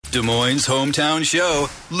Des Moines' hometown show,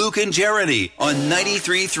 Luke and Jeremy on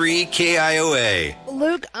 93.3 KIOA.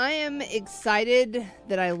 Luke, I am excited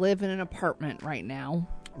that I live in an apartment right now.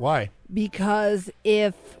 Why? Because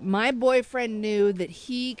if my boyfriend knew that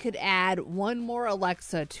he could add one more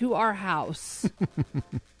Alexa to our house,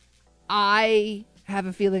 I have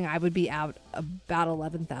a feeling I would be out about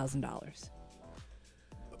 $11,000.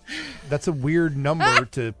 That's a weird number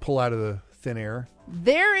to pull out of the thin air.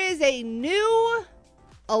 There is a new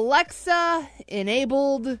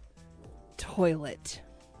Alexa-enabled toilet.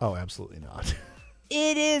 Oh, absolutely not.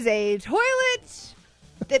 It is a toilet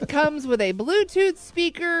that comes with a Bluetooth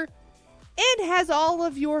speaker and has all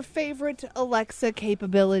of your favorite Alexa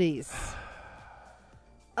capabilities.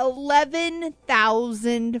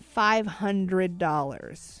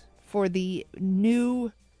 $11,500 for the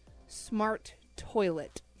new smart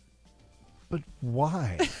toilet. But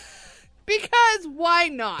why? Because why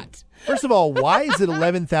not? First of all, why is it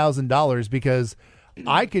 $11,000? Because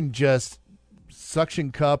I can just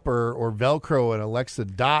suction cup or Velcro an Alexa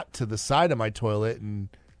Dot to the side of my toilet and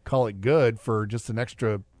call it good for just an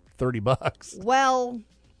extra $30. Well,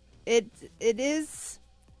 it is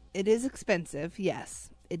expensive, yes.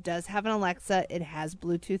 It does have an Alexa. It has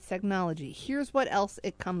Bluetooth technology. Here's what else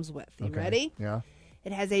it comes with. You ready? Yeah.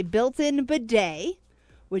 It has a built-in bidet,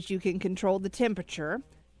 which you can control the temperature,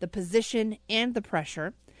 the position, and the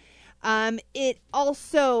pressure. It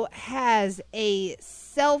also has a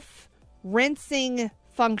self-rinsing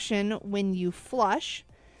function when you flush.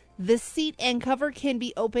 The seat and cover can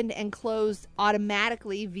be opened and closed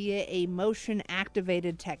automatically via a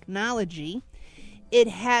motion-activated technology. It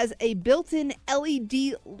has a built-in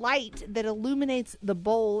LED light that illuminates the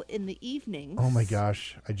bowl in the evenings. Oh my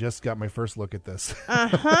gosh. I just got my first look at this.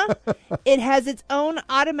 It has its own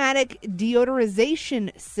automatic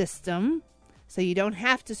deodorization system, so you don't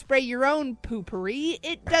have to spray your own poopery.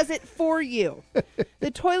 It does it for you.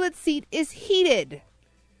 The toilet seat is heated.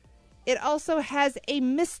 It also has a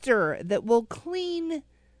mister that will clean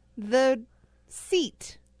the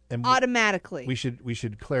seat And automatically. We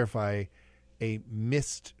should clarify a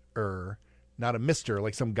mister, not a mister,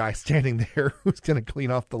 like some guy standing there who's going to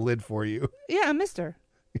clean off the lid for you. Yeah, a mister.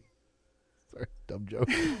 Sorry, dumb joke.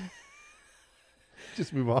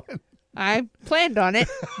 Just move on. I planned on it.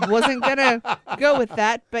 Wasn't going to go with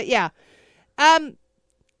that, but yeah. The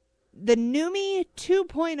Numi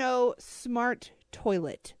 2.0 smart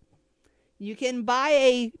toilet. You can buy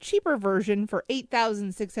a cheaper version for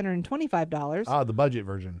 $8,625. Ah, the budget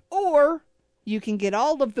version. Or you can get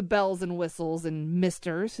all of the bells and whistles and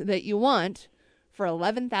misters that you want for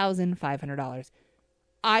 $11,500.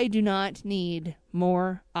 I do not need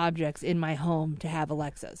more objects in my home to have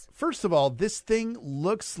Alexas. First of all, this thing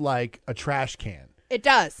looks like a trash can. It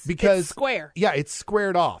does. Because it's square. Yeah, it's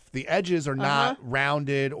squared off. The edges are not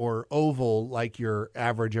rounded or oval like your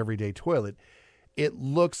average everyday toilet. It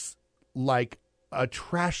looks like a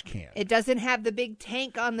trash can. It doesn't have the big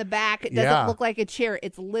tank on the back. It doesn't look like a chair.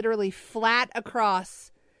 It's literally flat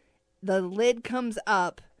across. The lid comes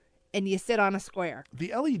up, and you sit on a square.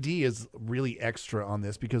 The LED is really extra on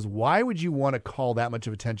this because why would you want to call that much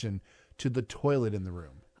of attention to the toilet in the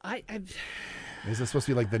room? Is this supposed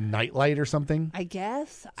to be like the nightlight or something? I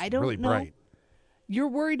guess. It's I don't really know. Bright. You're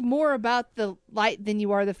worried more about the light than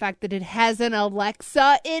you are the fact that it has an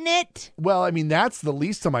Alexa in it? Well, I mean, that's the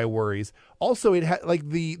least of my worries. Also, it like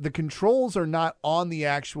the controls are not on the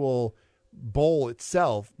actual bowl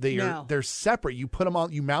itself. They're separate. You put them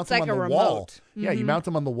on. You mount them on the wall. Mm-hmm. Yeah, you mount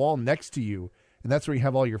them on the wall next to you, and that's where you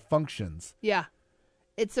have all your functions. Yeah,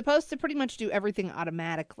 it's supposed to pretty much do everything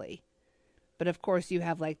automatically, but of course you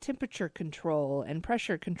have like temperature control and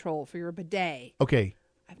pressure control for your bidet. Okay,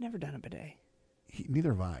 I've never done a bidet. Neither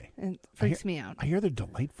have I. It freaks me out. I hear they're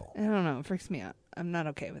delightful. I don't know. It freaks me out. I'm not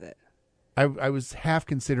okay with it. I was half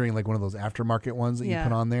considering like one of those aftermarket ones that you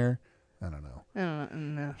put on there. I don't know. I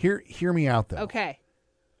don't know. Hear me out, though. Okay.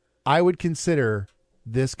 I would consider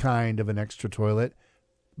this kind of an extra toilet,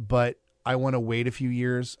 but I want to wait a few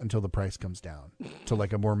years until the price comes down to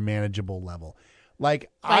like a more manageable level.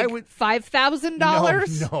 Like I would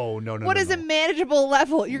 $5,000. No. What is a manageable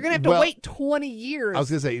level? You're gonna have to wait 20 years. I was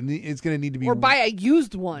gonna say it's gonna need to be or buy a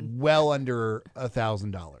used one. Well under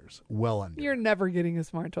 $1,000. Well under. You're never getting a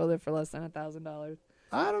smart toilet for less than $1,000.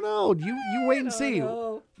 I don't know. You wait and see.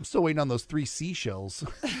 Know. I'm still waiting on those 3 seashells.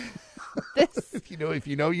 If you know,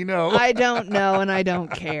 you know. I don't know, and I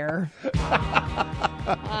don't care.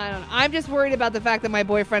 I don't know. I'm just worried about the fact that my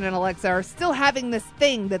boyfriend and Alexa are still having this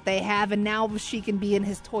thing that they have, and now she can be in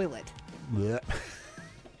his toilet. Blech.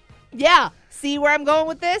 Yeah. See where I'm going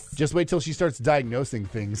with this? Just wait till she starts diagnosing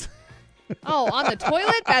things. Oh, on the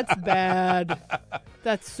toilet? That's bad.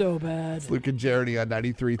 That's so bad. It's Luke and Jeremy on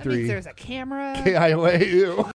 93.3. That means there's a camera. KIOA. Ew.